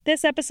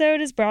This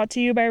episode is brought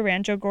to you by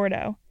Rancho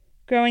Gordo,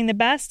 growing the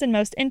best and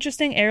most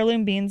interesting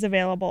heirloom beans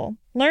available.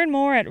 Learn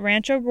more at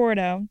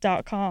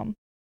ranchogordo.com.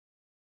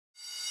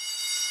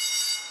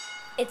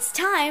 It's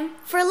time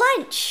for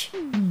lunch.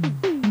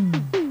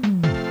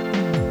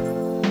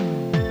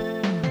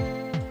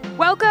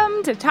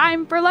 Welcome to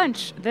Time for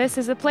Lunch. This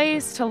is a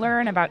place to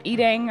learn about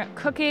eating,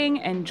 cooking,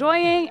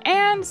 enjoying,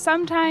 and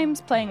sometimes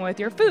playing with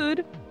your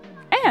food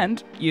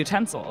and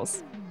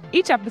utensils.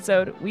 Each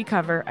episode, we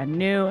cover a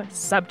new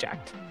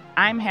subject.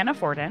 I'm Hannah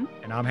Forden.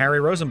 And I'm Harry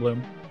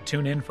Rosenblum.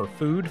 Tune in for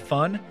food,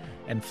 fun,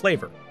 and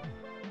flavor.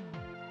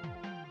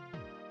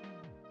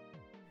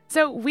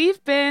 So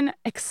we've been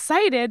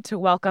excited to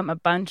welcome a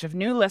bunch of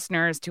new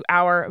listeners to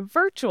our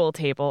virtual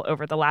table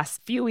over the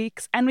last few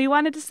weeks, and we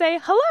wanted to say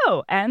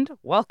hello and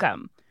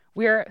welcome.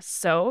 We're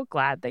so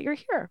glad that you're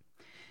here.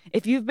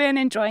 If you've been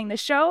enjoying the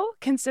show,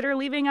 consider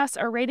leaving us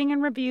a rating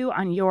and review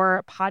on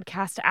your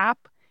podcast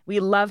app. We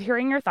love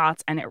hearing your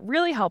thoughts, and it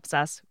really helps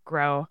us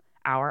grow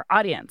our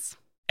audience.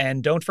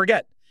 And don't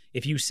forget,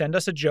 if you send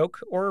us a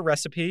joke or a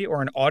recipe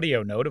or an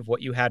audio note of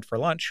what you had for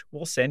lunch,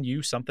 we'll send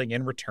you something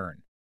in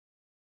return.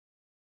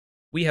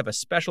 We have a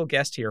special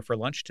guest here for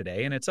lunch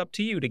today, and it's up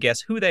to you to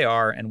guess who they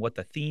are and what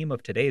the theme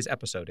of today's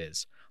episode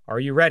is. Are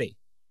you ready?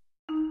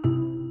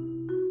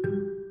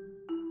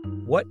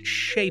 What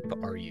shape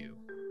are you?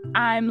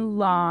 I'm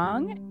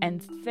long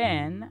and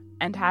thin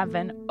and have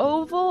an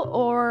oval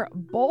or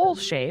bowl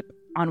shape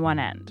on one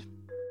end.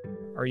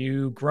 Are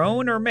you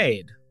grown or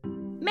made?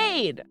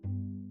 Made.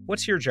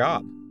 What's your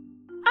job?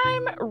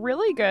 I'm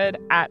really good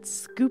at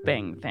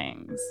scooping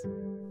things.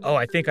 Oh,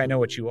 I think I know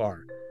what you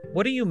are.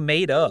 What are you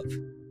made of?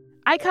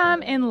 I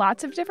come in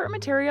lots of different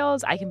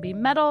materials. I can be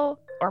metal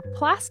or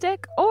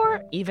plastic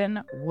or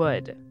even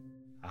wood.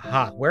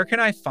 Aha, where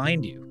can I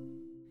find you?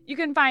 You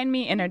can find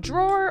me in a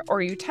drawer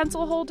or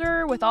utensil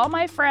holder with all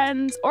my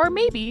friends, or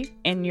maybe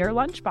in your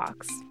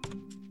lunchbox.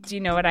 Do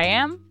you know what I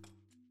am?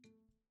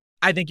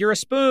 I think you're a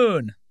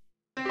spoon.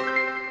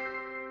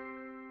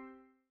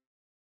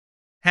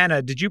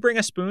 Hannah, did you bring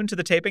a spoon to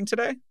the taping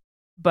today?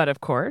 But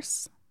of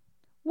course.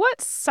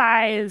 What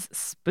size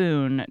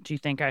spoon do you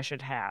think I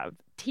should have?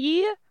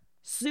 Tea?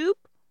 Soup?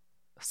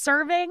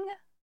 Serving?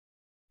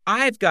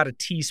 I've got a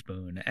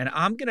teaspoon, and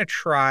I'm going to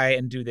try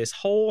and do this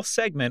whole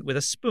segment with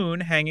a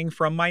spoon hanging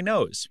from my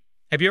nose.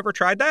 Have you ever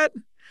tried that?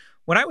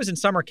 When I was in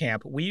summer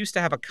camp, we used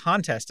to have a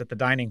contest at the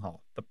dining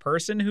hall. The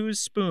person whose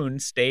spoon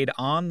stayed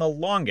on the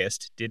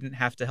longest didn't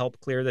have to help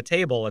clear the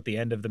table at the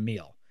end of the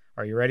meal.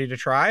 Are you ready to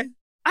try?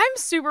 I'm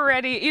super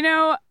ready. You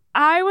know,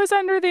 I was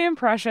under the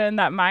impression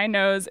that my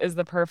nose is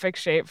the perfect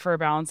shape for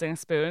balancing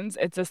spoons.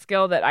 It's a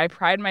skill that I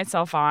pride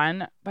myself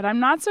on, but I'm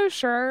not so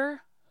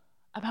sure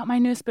about my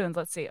new spoons.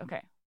 Let's see.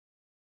 Okay.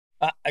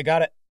 I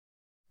got it.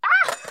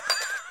 Ah!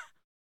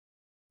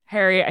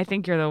 Harry, I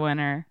think you're the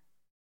winner.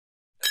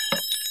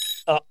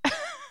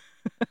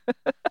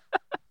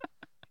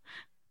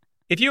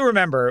 If you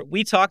remember,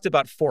 we talked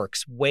about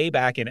forks way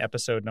back in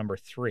episode number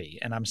 3,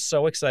 and I'm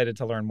so excited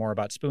to learn more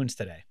about spoons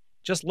today.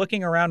 Just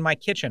looking around my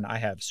kitchen, I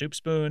have soup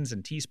spoons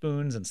and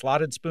teaspoons and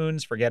slotted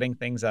spoons for getting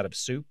things out of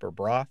soup or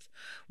broth,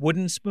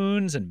 wooden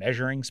spoons and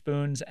measuring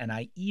spoons, and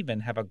I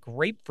even have a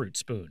grapefruit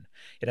spoon.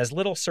 It has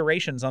little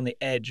serrations on the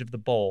edge of the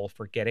bowl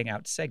for getting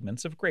out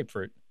segments of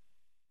grapefruit.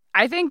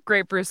 I think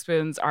grapefruit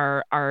spoons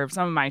are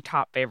some of my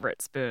top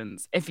favorite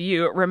spoons. If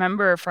you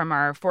remember from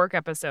our fork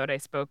episode, I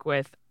spoke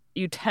with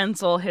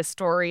utensil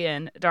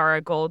historian Dara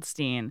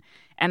Goldstein,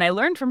 and I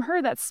learned from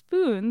her that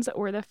spoons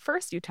were the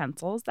first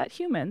utensils that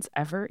humans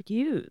ever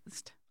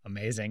used.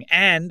 Amazing.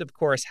 And, of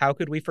course, how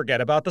could we forget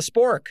about the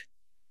spork?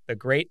 The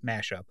great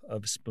mashup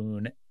of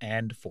spoon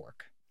and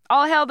fork.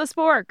 All hail the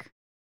spork!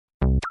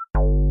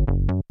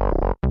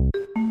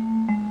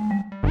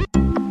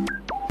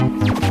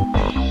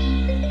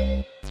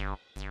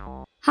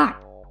 Hi,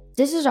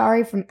 this is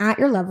Ari from At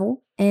Your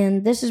Level,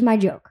 and this is my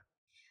joke.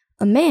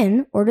 A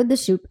man ordered the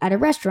soup at a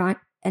restaurant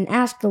and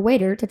asked the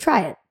waiter to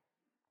try it.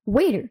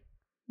 Waiter,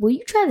 will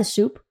you try the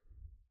soup?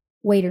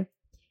 Waiter,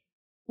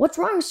 what's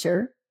wrong,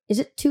 sir? Is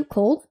it too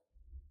cold?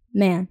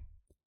 Man,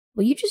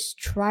 will you just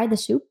try the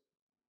soup?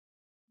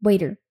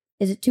 Waiter,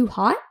 is it too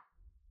hot?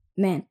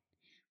 Man,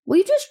 will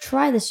you just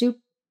try the soup?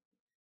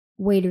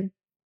 Waiter,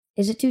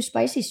 is it too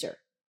spicy, sir?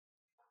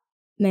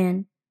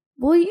 Man,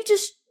 will you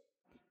just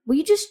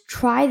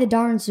try the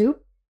darn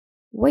soup?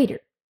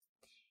 Waiter,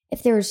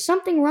 if there is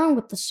something wrong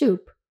with the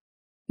soup,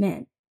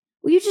 man,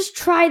 will you just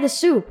try the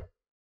soup?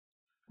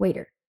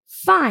 Waiter,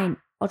 fine,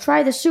 I'll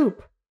try the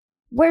soup.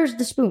 Where's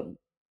the spoon?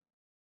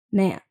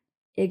 Man,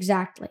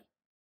 exactly.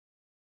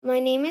 My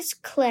name is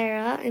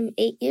Clara. I'm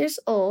 8 years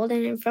old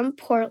and I'm from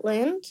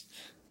Portland.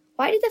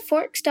 Why did the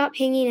fork stop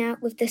hanging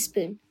out with the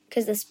spoon?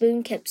 Because the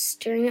spoon kept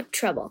stirring up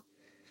trouble.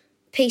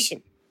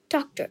 Patient.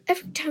 Doctor,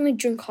 every time I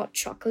drink hot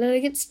chocolate, I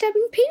get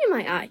stabbing pain in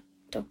my eye.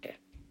 Doctor,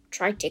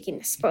 try taking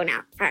the spoon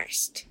out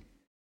first.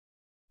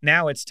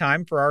 Now it's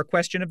time for our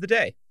question of the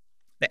day.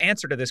 The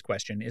answer to this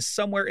question is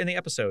somewhere in the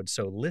episode,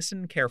 so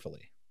listen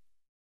carefully.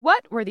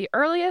 What were the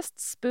earliest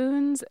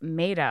spoons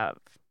made of?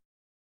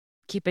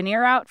 Keep an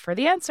ear out for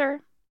the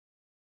answer.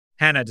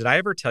 Hannah, did I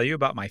ever tell you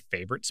about my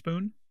favorite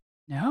spoon?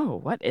 No,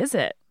 what is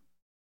it?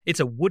 It's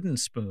a wooden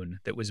spoon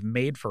that was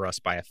made for us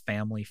by a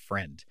family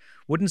friend.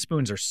 Wooden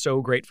spoons are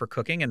so great for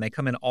cooking, and they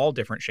come in all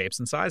different shapes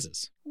and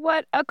sizes.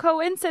 What a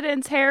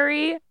coincidence,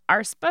 Harry.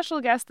 Our special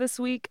guest this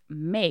week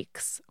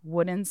makes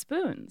wooden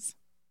spoons.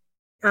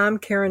 I'm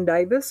Karen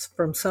Davis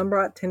from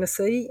Sunbright,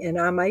 Tennessee, and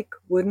I make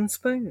wooden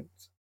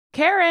spoons.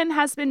 Karen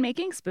has been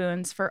making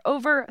spoons for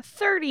over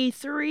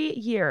 33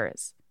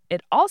 years.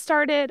 It all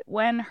started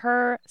when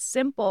her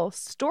simple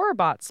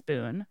store-bought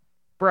spoon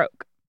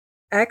broke.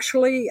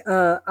 Actually,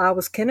 I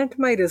was canning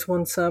tomatoes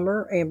one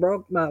summer and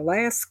broke my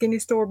last skinny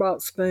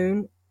store-bought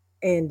spoon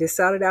and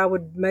decided I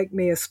would make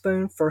me a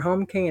spoon for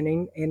home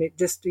canning, and it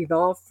just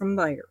evolved from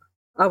there.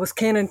 I was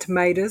canning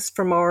tomatoes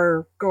from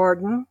our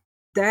garden.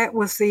 That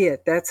was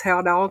it. That's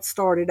how it all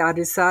started. I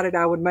decided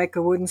I would make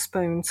a wooden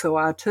spoon, so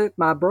I took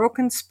my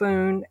broken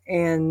spoon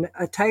and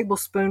a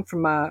tablespoon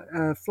from my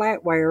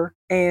flatware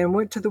and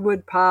went to the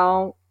wood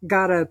pile,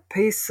 got a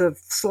piece of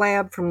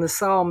slab from the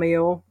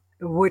sawmill,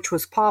 which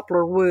was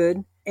poplar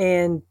wood,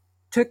 and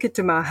took it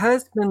to my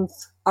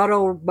husband's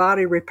auto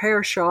body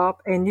repair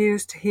shop and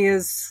used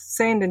his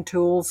sanding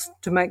tools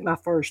to make my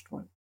first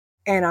one.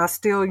 And I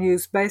still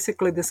use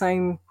basically the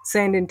same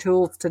sanding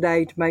tools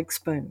today to make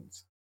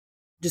spoons.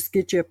 Just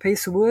get you a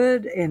piece of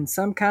wood and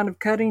some kind of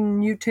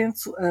cutting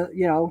utensil,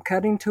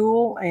 cutting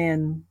tool,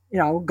 and,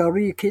 go to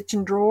your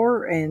kitchen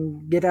drawer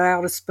and get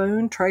out a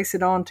spoon, trace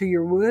it onto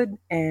your wood,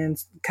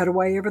 and cut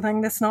away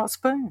everything that's not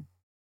spoon.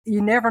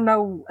 You never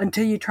know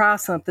until you try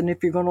something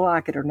if you're going to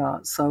like it or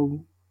not.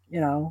 So,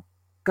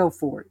 go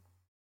for it.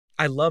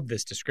 I love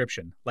this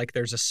description. Like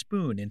there's a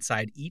spoon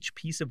inside each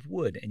piece of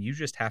wood, and you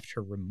just have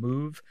to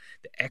remove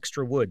the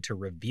extra wood to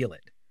reveal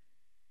it.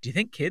 Do you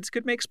think kids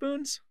could make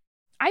spoons?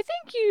 I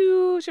think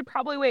you should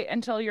probably wait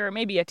until you're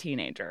maybe a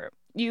teenager.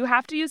 You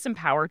have to use some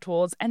power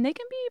tools, and they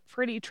can be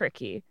pretty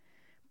tricky.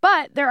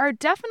 But there are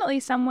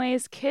definitely some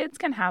ways kids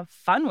can have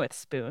fun with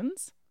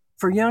spoons.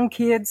 For young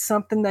kids,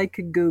 something they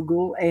could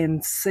Google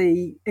and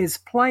see is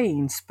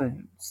playing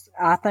spoons.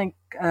 I think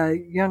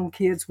young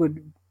kids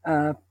would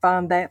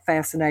find that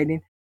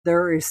fascinating.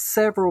 There is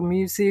several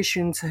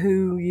musicians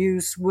who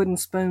use wooden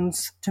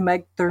spoons to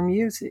make their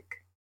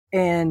music.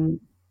 And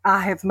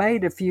I have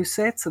made a few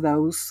sets of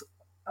those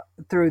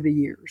through the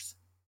years.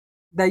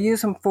 They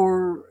use them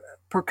for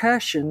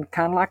percussion,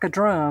 kind of like a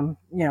drum,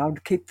 to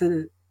keep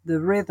the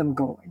rhythm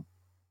going.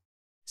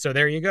 So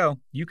there you go.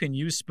 You can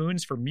use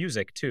spoons for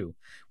music, too.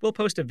 We'll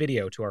post a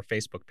video to our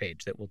Facebook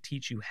page that will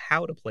teach you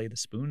how to play the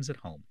spoons at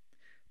home.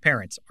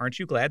 Parents, aren't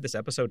you glad this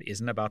episode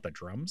isn't about the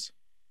drums?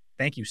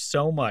 Thank you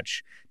so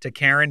much to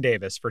Karen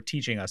Davis for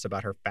teaching us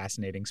about her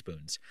fascinating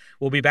spoons.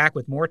 We'll be back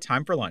with more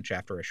Time for Lunch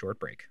after a short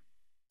break.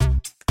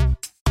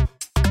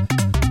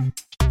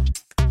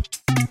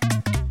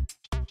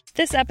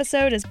 This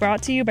episode is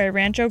brought to you by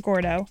Rancho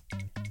Gordo.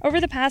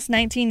 Over the past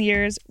 19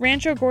 years,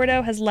 Rancho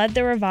Gordo has led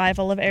the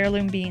revival of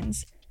heirloom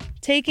beans,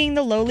 taking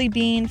the lowly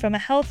bean from a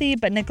healthy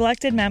but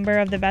neglected member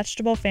of the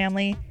vegetable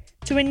family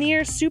to a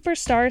near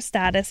superstar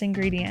status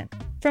ingredient.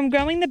 From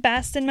growing the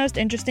best and most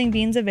interesting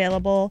beans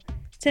available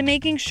to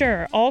making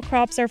sure all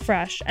crops are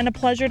fresh and a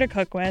pleasure to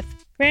cook with,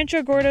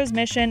 Rancho Gordo's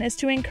mission is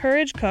to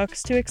encourage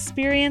cooks to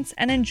experience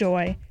and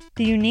enjoy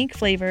the unique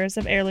flavors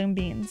of heirloom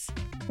beans.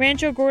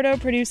 Rancho Gordo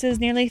produces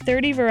nearly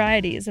 30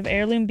 varieties of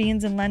heirloom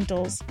beans and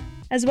lentils,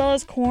 as well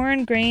as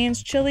corn,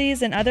 grains,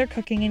 chilies, and other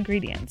cooking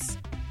ingredients.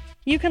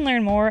 You can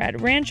learn more at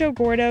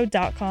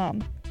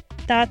ranchogordo.com.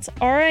 That's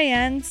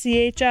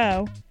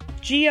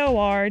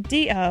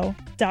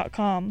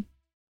RANCHOGORDO.com.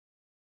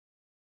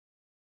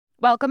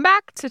 Welcome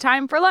back to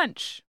Time for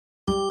Lunch.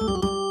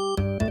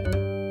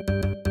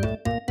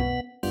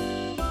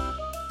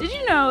 Did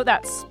you know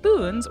that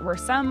spoons were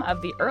some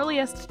of the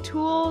earliest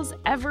tools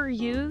ever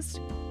used?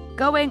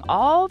 Going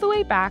all the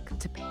way back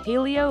to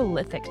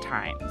Paleolithic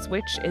times,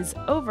 which is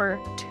over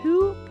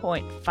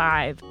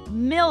 2.5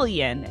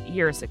 million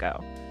years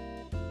ago.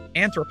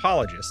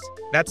 Anthropologist,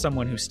 that's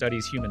someone who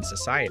studies human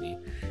society,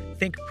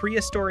 think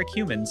prehistoric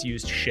humans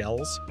used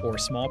shells or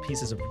small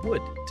pieces of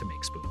wood to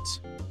make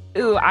spoons.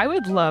 Ooh, I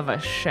would love a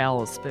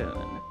shell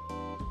spoon.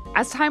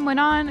 As time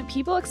went on,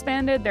 people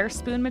expanded their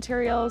spoon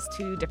materials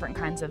to different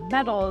kinds of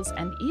metals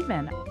and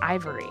even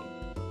ivory.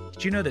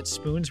 Did you know that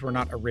spoons were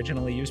not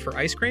originally used for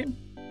ice cream?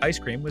 Ice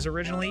cream was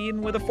originally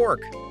eaten with a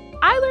fork.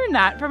 I learned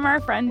that from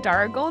our friend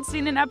Dara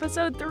Goldstein in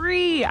episode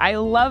 3. I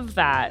love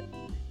that.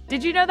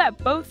 Did you know that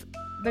both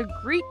the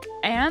Greek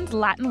and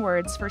Latin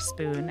words for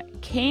spoon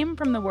came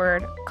from the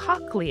word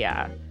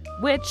cochlea,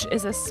 which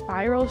is a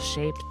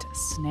spiral-shaped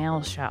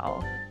snail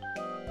shell?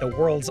 The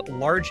world's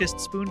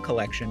largest spoon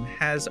collection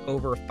has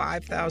over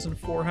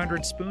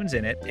 5,400 spoons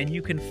in it, and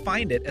you can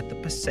find it at the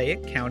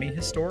Passaic County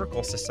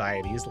Historical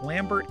Society's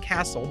Lambert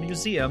Castle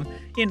Museum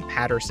in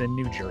Paterson,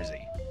 New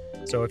Jersey.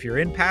 So if you're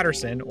in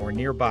Paterson or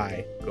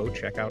nearby, go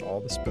check out all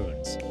the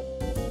spoons.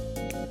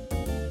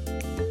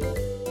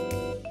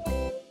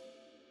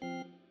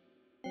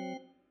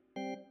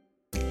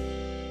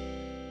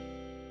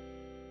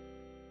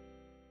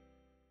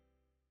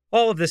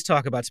 All of this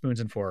talk about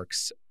spoons and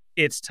forks,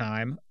 It's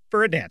time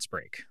for a dance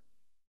break.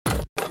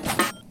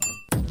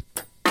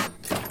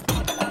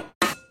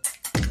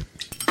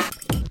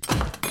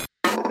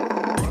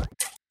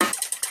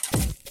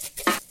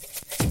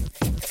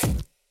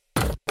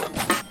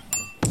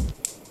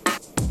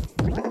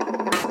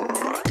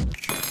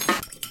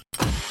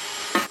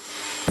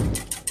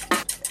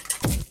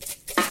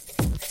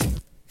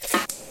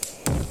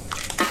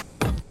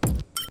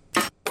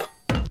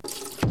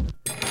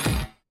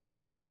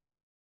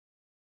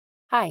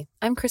 Hi,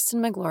 I'm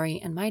Kristen McGlory,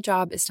 and my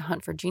job is to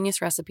hunt for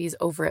genius recipes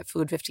over at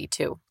Food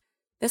 52.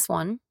 This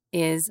one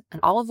is an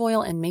olive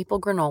oil and maple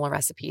granola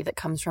recipe that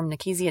comes from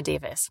Nikezia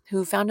Davis,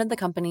 who founded the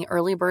company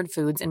Early Bird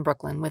Foods in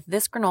Brooklyn with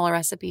this granola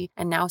recipe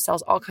and now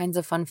sells all kinds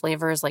of fun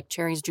flavors like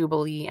Cherries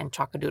Jubilee and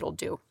Chocodoodle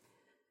Doo.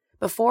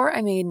 Before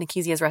I made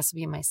Nikezia's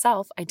recipe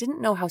myself, I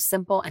didn't know how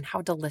simple and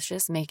how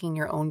delicious making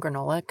your own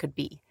granola could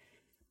be.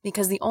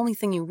 Because the only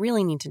thing you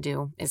really need to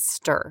do is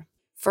stir.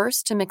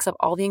 First, to mix up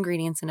all the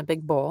ingredients in a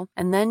big bowl,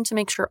 and then to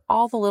make sure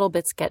all the little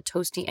bits get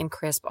toasty and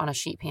crisp on a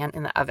sheet pan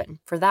in the oven.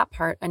 For that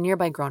part, a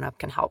nearby grown-up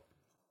can help.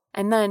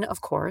 And then, of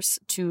course,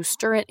 to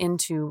stir it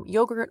into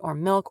yogurt or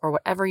milk or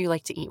whatever you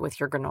like to eat with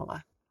your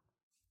granola.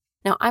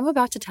 Now, I'm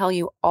about to tell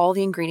you all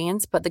the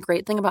ingredients, but the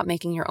great thing about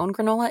making your own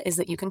granola is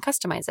that you can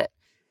customize it.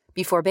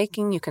 Before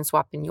baking, you can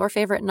swap in your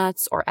favorite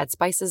nuts or add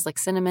spices like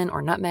cinnamon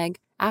or nutmeg.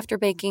 After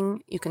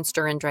baking, you can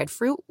stir in dried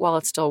fruit while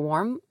it's still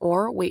warm,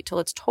 or wait till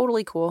it's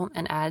totally cool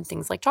and add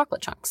things like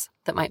chocolate chunks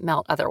that might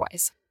melt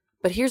otherwise.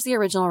 But here's the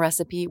original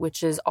recipe,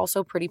 which is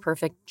also pretty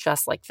perfect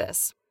just like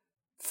this.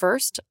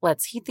 First,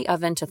 let's heat the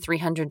oven to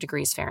 300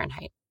 degrees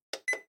Fahrenheit.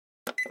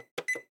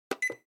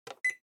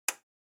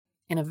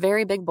 In a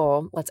very big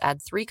bowl, let's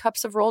add 3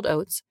 cups of rolled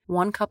oats,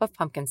 1 cup of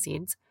pumpkin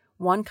seeds,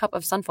 1 cup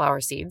of sunflower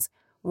seeds,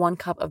 1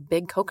 cup of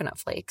big coconut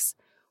flakes,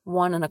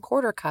 1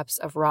 1/4 cups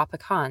of raw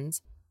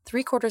pecans,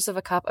 3/4 of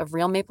a cup of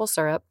real maple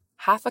syrup,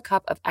 1/2 a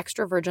cup of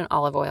extra virgin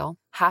olive oil,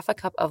 1/2 a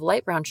cup of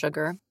light brown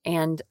sugar,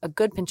 and a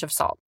good pinch of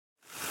salt.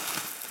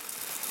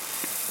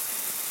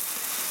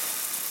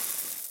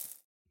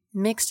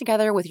 Mix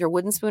together with your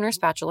wooden spoon or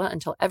spatula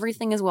until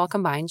everything is well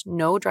combined.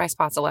 No dry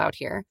spots allowed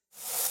here.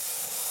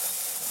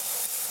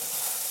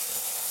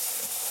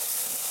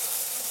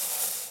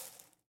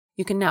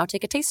 You can now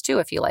take a taste too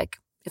if you like.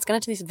 It's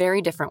going to taste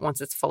very different once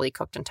it's fully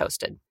cooked and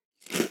toasted.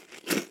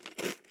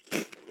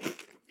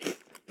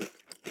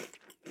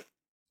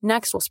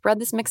 Next, we'll spread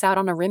this mix out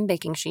on a rim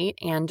baking sheet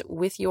and,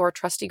 with your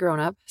trusty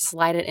grown-up,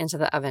 slide it into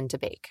the oven to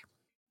bake.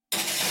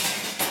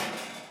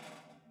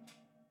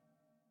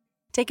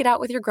 Take it out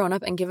with your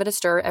grown-up and give it a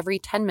stir every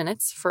 10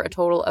 minutes for a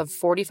total of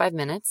 45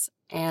 minutes.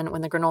 And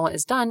when the granola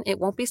is done, it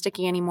won't be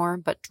sticky anymore,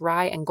 but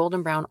dry and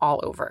golden brown all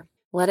over.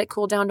 Let it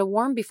cool down to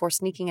warm before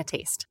sneaking a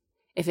taste.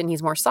 If it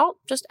needs more salt,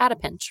 just add a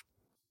pinch.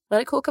 Let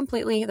it cool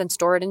completely, then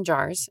store it in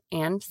jars,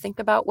 and think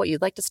about what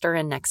you'd like to stir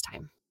in next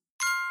time.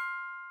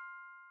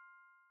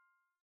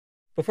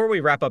 Before we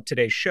wrap up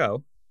today's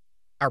show,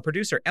 our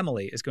producer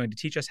Emily is going to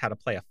teach us how to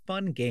play a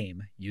fun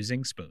game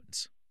using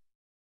spoons.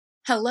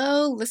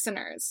 Hello,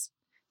 listeners.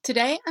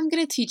 Today I'm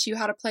going to teach you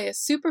how to play a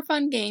super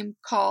fun game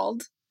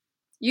called,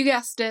 you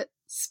guessed it,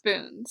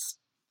 spoons.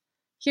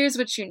 Here's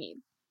what you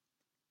need.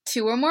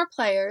 2 or more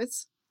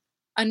players,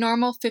 a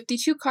normal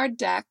 52-card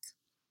deck,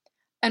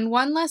 and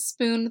 1 less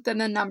spoon than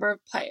the number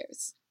of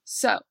players.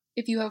 So,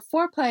 if you have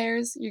 4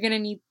 players, you're going to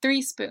need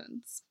 3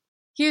 spoons.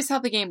 Here's how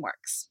the game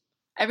works.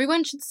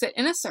 Everyone should sit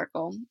in a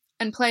circle,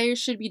 and players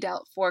should be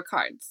dealt 4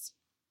 cards.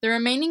 The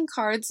remaining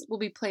cards will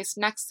be placed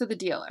next to the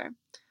dealer.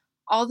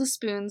 All the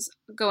spoons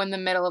go in the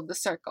middle of the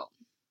circle.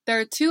 There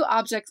are 2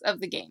 objects of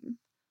the game.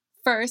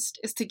 First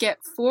is to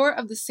get 4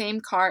 of the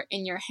same card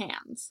in your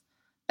hands.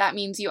 That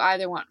means you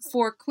either want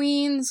 4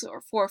 queens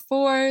or 4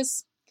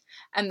 fours.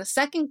 And the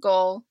second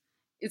goal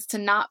is to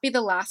not be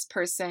the last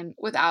person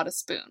without a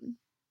spoon.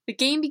 The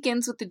game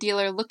begins with the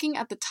dealer looking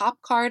at the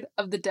top card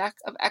of the deck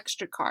of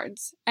extra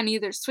cards and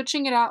either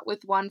switching it out with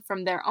one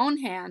from their own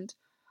hand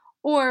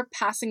or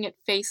passing it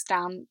face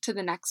down to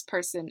the next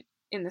person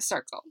in the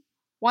circle.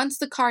 Once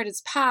the card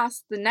is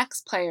passed, the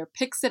next player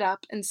picks it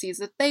up and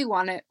sees if they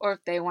want it or if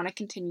they want to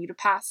continue to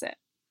pass it.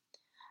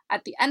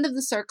 At the end of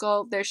the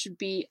circle, there should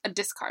be a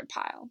discard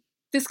pile.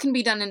 This can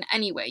be done in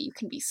any way. You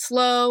can be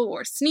slow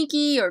or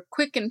sneaky or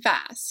quick and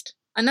fast.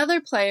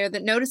 Another player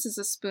that notices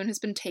a spoon has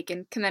been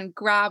taken can then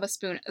grab a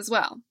spoon as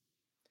well.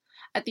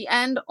 At the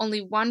end,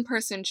 only 1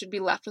 person should be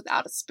left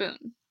without a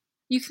spoon.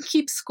 You can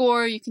keep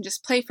score, you can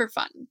just play for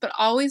fun, but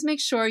always make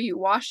sure you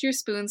wash your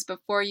spoons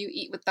before you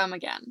eat with them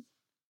again.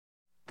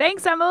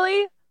 Thanks,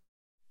 Emily.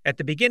 At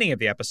the beginning of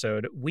the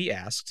episode, we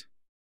asked,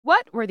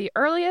 what were the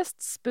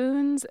earliest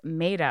spoons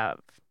made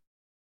of?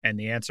 And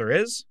the answer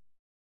is,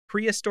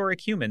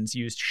 prehistoric humans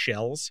used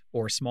shells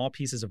or small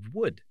pieces of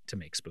wood to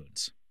make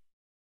spoons.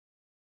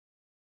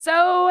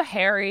 So,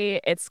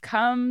 Harry, it's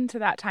come to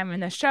that time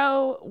in the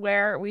show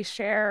where we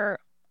share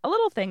a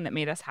little thing that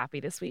made us happy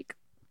this week.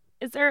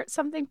 Is there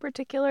something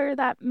particular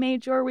that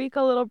made your week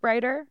a little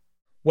brighter?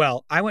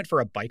 Well, I went for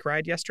a bike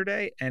ride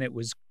yesterday, and it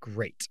was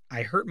great.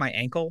 I hurt my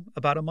ankle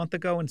about a month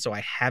ago, and so I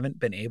haven't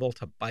been able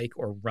to bike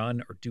or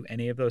run or do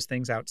any of those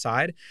things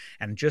outside.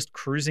 And just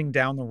cruising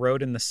down the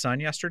road in the sun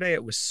yesterday,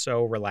 it was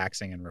so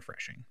relaxing and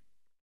refreshing.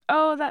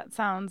 Oh, that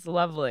sounds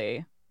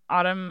lovely.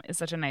 Autumn is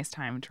such a nice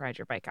time to ride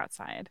your bike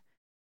outside.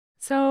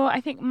 So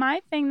I think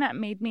my thing that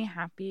made me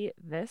happy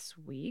this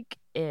week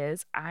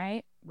is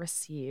I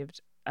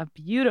received a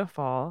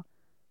beautiful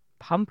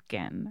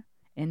pumpkin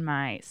in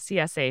my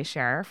CSA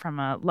share from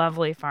a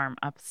lovely farm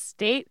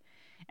upstate,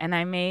 and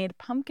I made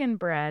pumpkin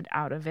bread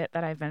out of it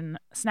that I've been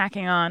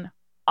snacking on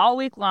all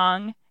week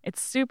long. It's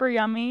super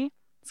yummy.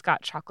 It's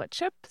got chocolate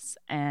chips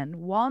and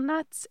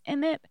walnuts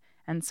in it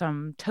and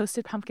some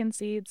toasted pumpkin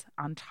seeds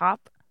on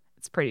top.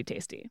 It's pretty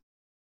tasty.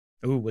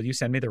 Ooh, will you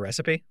send me the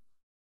recipe?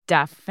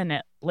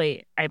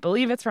 Definitely. I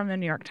believe it's from the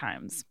New York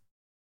Times.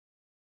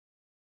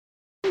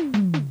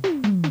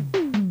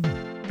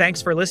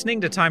 Thanks for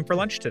listening to Time for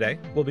Lunch today.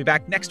 We'll be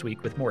back next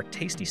week with more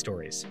tasty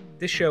stories.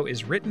 This show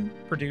is written,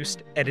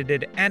 produced,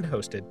 edited, and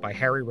hosted by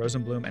Harry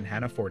Rosenblum and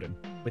Hannah Forden,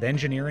 with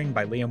engineering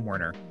by Liam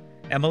Werner.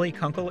 Emily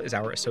Kunkel is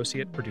our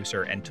associate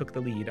producer and took the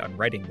lead on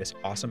writing this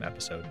awesome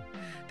episode.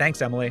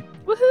 Thanks, Emily.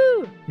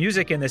 Woohoo!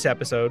 Music in this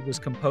episode was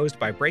composed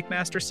by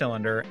Breakmaster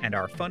Cylinder, and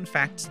our Fun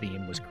Facts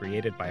theme was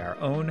created by our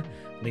own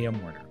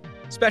Liam Werner.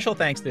 Special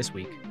thanks this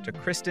week to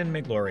Kristen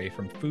McGlory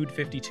from Food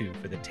 52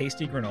 for the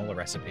tasty granola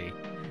recipe,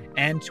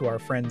 and to our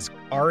friends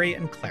Ari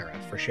and Clara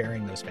for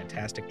sharing those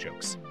fantastic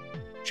jokes.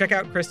 Check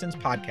out Kristen's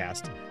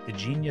podcast, The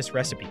Genius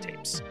Recipe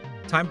Tapes.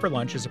 Time for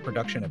Lunch is a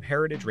production of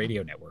Heritage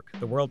Radio Network,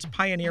 the world's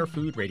pioneer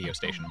food radio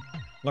station.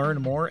 Learn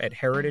more at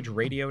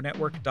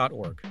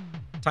heritageradionetwork.org.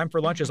 Time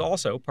for Lunch is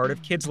also part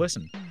of Kids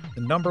Listen,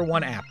 the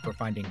 #1 app for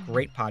finding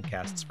great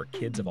podcasts for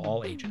kids of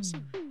all ages.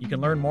 You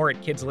can learn more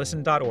at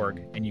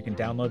kidslisten.org, and you can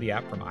download the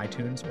app from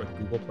iTunes or the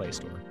Google Play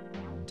Store.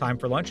 Time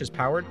for Lunch is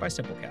powered by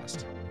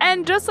Simplecast.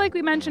 And just like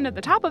we mentioned at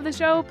the top of the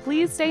show,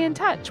 please stay in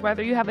touch.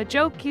 Whether you have a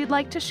joke you'd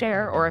like to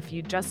share or if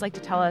you'd just like to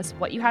tell us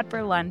what you had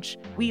for lunch,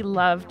 we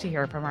love to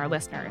hear from our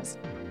listeners.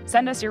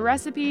 Send us your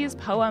recipes,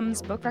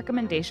 poems, book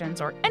recommendations,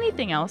 or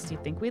anything else you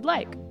think we'd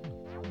like.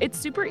 It's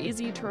super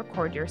easy to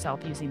record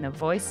yourself using the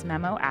Voice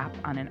Memo app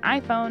on an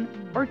iPhone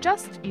or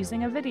just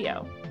using a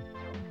video.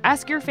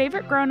 Ask your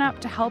favorite grown-up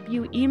to help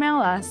you email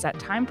us at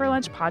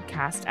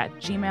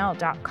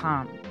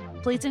timeforlunchpodcast@gmail.com.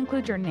 Please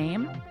include your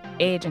name,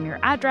 age, and your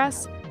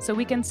address so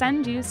we can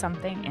send you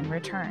something in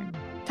return.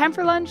 Time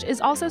for Lunch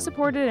is also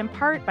supported in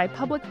part by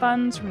public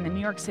funds from the New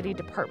York City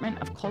Department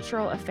of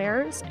Cultural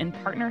Affairs in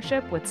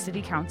partnership with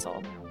City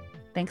Council.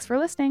 Thanks for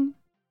listening.